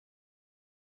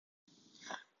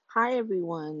Hi,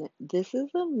 everyone. This is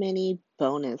a mini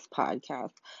bonus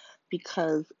podcast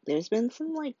because there's been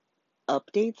some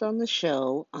updates on the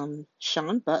show.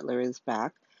 Sean Butler is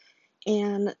back,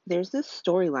 and there's this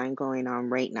storyline going on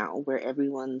right now where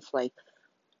everyone's like,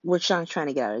 where Sean's trying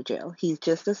to get out of jail. He's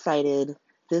just decided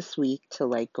this week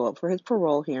to go up for his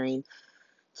parole hearing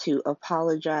to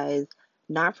apologize,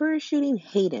 not for shooting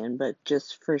Hayden, but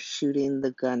just for shooting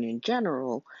the gun in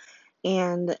general.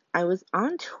 And I was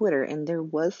on Twitter and there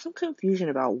was some confusion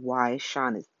about why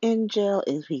Sean is in jail,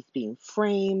 if he's being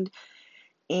framed.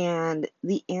 And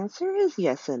the answer is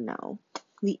yes and no.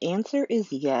 The answer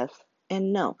is yes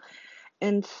and no.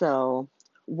 And so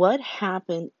what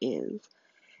happened is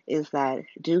that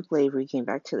Duke Lavery came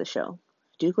back to the show.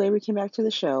 Duke Lavery came back to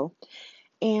the show,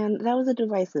 and that was a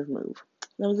divisive move.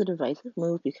 That was a divisive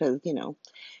move because,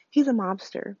 he's a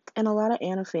mobster. And a lot of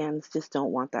Anna fans just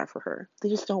don't want that for her. They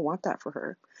just don't want that for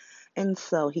her. And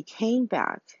so he came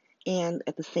back, and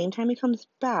at the same time he comes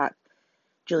back,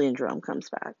 Julian Jerome comes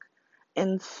back.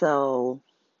 And so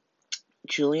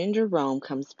Julian Jerome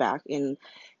comes back, and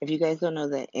if you guys don't know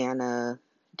the Anna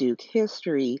Duke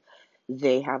history,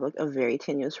 they have a very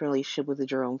tenuous relationship with the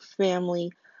Jerome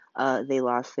family. They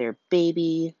lost their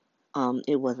baby.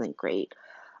 It wasn't great.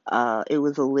 It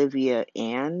was Olivia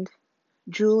and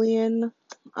Julian.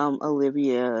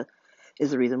 Olivia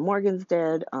is the reason Morgan's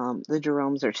dead. The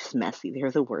Jeromes are just messy.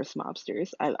 They're the worst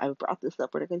mobsters. I've brought this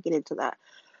up. We're not going to get into that.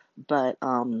 But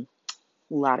a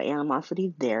lot of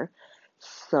animosity there.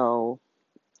 So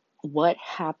what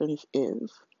happens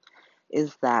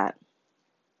is that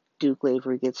Duke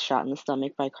Lavery gets shot in the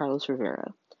stomach by Carlos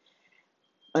Rivera.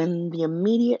 In the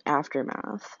immediate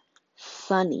aftermath,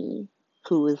 Sonny,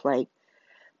 who is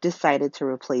decided to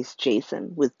replace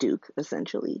Jason with Duke,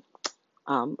 essentially,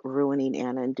 ruining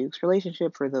Anna and Duke's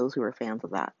relationship for those who are fans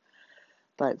of that.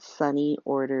 But Sonny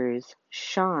orders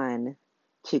Sean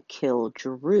to kill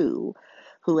Drew,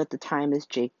 who at the time is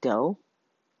Jake Doe,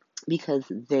 because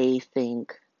they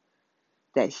think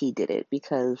that he did it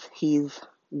because he's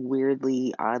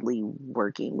weirdly, oddly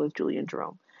working with Julian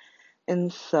Jerome.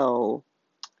 And so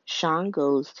Sean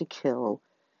goes to kill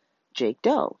Jake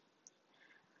Doe.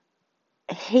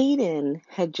 Hayden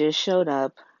had just showed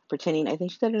up pretending, I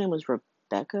think she said her name was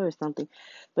Rebecca or something,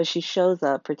 but she shows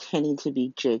up pretending to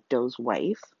be Jake Doe's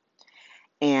wife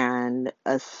and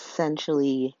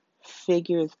essentially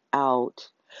figures out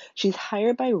she's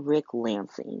hired by Rick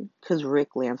Lansing because Rick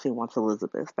Lansing wants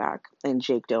Elizabeth back, and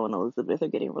Jake Doe and Elizabeth are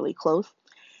getting really close.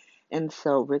 And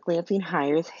so Rick Lansing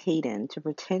hires Hayden to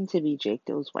pretend to be Jake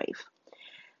Doe's wife.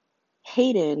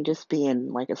 Hayden, just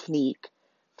being like a sneak,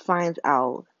 finds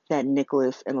out that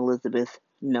Nicholas and Elizabeth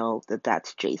know that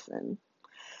that's Jason.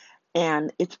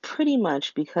 And it's pretty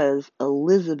much because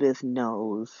Elizabeth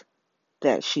knows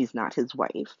that she's not his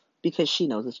wife because she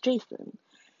knows it's Jason.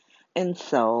 And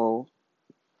so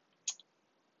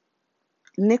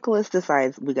Nicholas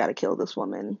decides we got to kill this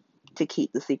woman to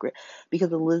keep the secret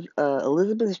because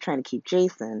Elizabeth is trying to keep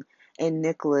Jason and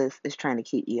Nicholas is trying to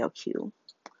keep ELQ.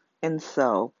 And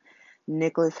so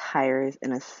Nicholas hires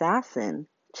an assassin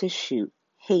to shoot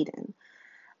Hayden.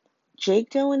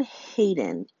 Jake Doe and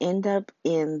Hayden end up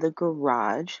in the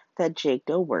garage that Jake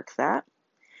Doe works at,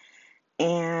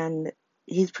 and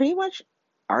he's pretty much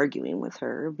arguing with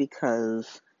her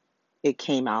because it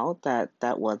came out that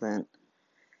that wasn't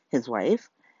his wife,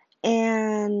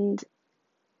 and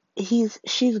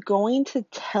she's going to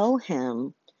tell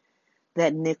him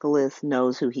that Nicholas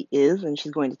knows who he is, and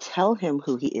she's going to tell him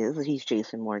who he is, that he's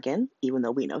Jason Morgan, even though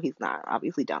we know he's not,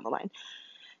 obviously down the line.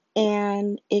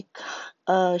 And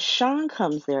Sean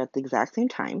comes there at the exact same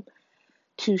time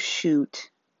to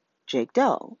shoot Jake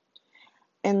Doe.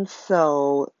 And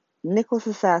so Nicholas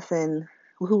Assassin,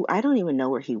 who I don't even know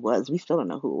where he was, we still don't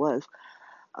know who it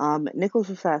was. Nicholas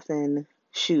Assassin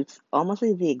shoots almost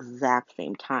at the exact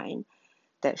same time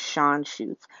that Sean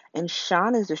shoots. And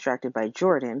Sean is distracted by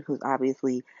Jordan, who's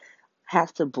obviously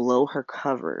has to blow her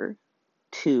cover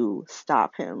to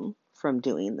stop him from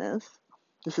doing this.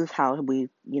 This is how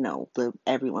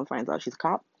everyone finds out she's a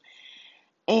cop.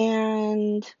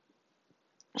 And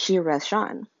she arrests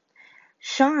Sean.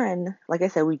 Sean, like I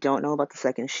said, we don't know about the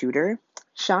second shooter.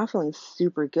 Sean feeling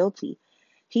super guilty.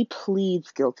 He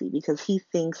pleads guilty because he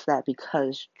thinks that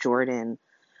because Jordan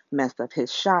messed up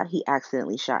his shot, he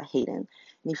accidentally shot Hayden, and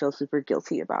he feels super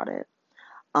guilty about it.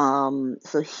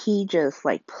 So he just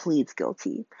pleads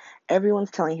guilty.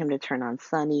 Everyone's telling him to turn on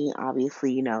Sonny.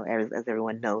 Obviously, as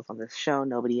everyone knows on this show,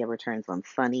 nobody ever turns on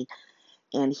Sonny,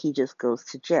 and he just goes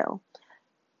to jail.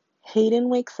 Hayden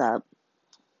wakes up,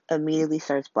 immediately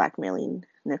starts blackmailing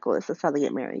Nicholas. That's how they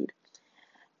get married.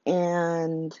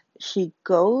 and she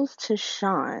goes to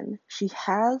Sean. She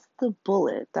has the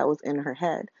bullet that was in her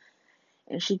head,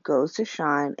 and she goes to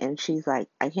Sean and she's like,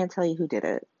 I can't tell you who did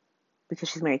it because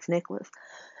she's married to Nicholas.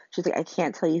 She's like, I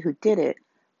can't tell you who did it,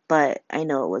 but I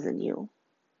know it wasn't you.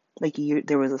 Like,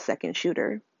 there was a second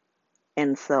shooter.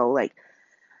 And so, like,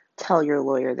 tell your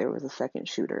lawyer there was a second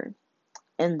shooter.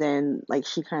 And then, like,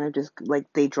 she kind of just, like,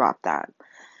 they dropped that.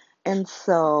 And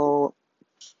so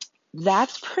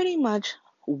that's pretty much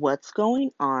what's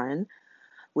going on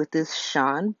with this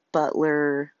Sean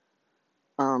Butler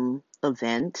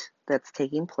event that's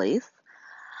taking place.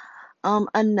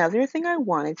 Another thing I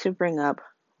wanted to bring up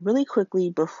really quickly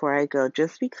before I go,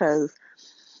 just because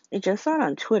I just saw it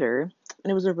on Twitter,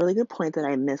 and it was a really good point that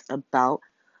I missed about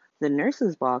the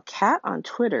nurses' ball. Kat on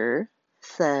Twitter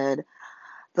said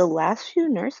the last few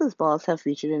nurses' balls have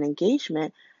featured an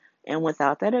engagement, and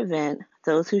without that event,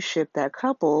 those who ship that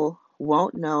couple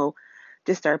won't know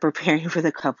to start preparing for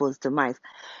the couple's demise.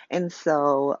 And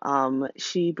so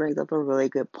she brings up a really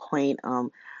good point.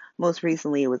 Most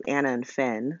recently, it was Anna and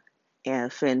Finn.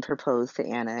 And Finn proposed to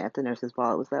Anna at the nurses'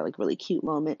 ball. It was that like really cute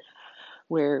moment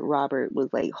where Robert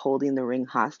was like holding the ring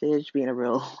hostage, being a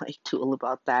real like tool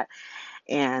about that,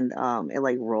 and it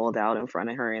like rolled out in front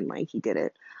of her, and like he did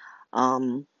it.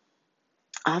 Um,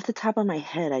 Off the top of my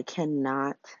head, I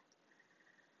cannot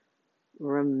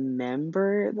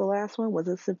remember the last one. Was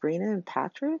it Sabrina and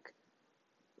Patrick?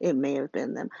 It may have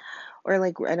been them. Or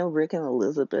like I know Rick and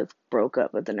Elizabeth broke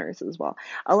up at the nurses' ball.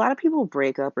 A lot of people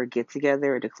break up or get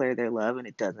together or declare their love and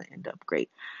it doesn't end up great.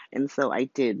 And so I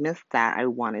did miss that. I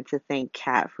wanted to thank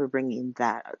Kat for bringing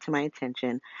that to my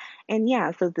attention. And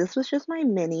yeah, so this was just my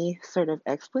mini sort of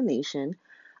explanation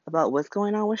about what's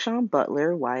going on with Sean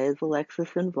Butler. Why is Alexis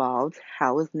involved?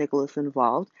 How is Nicholas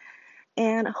involved?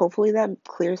 And hopefully that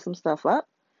clears some stuff up.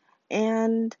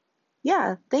 And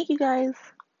yeah, thank you guys.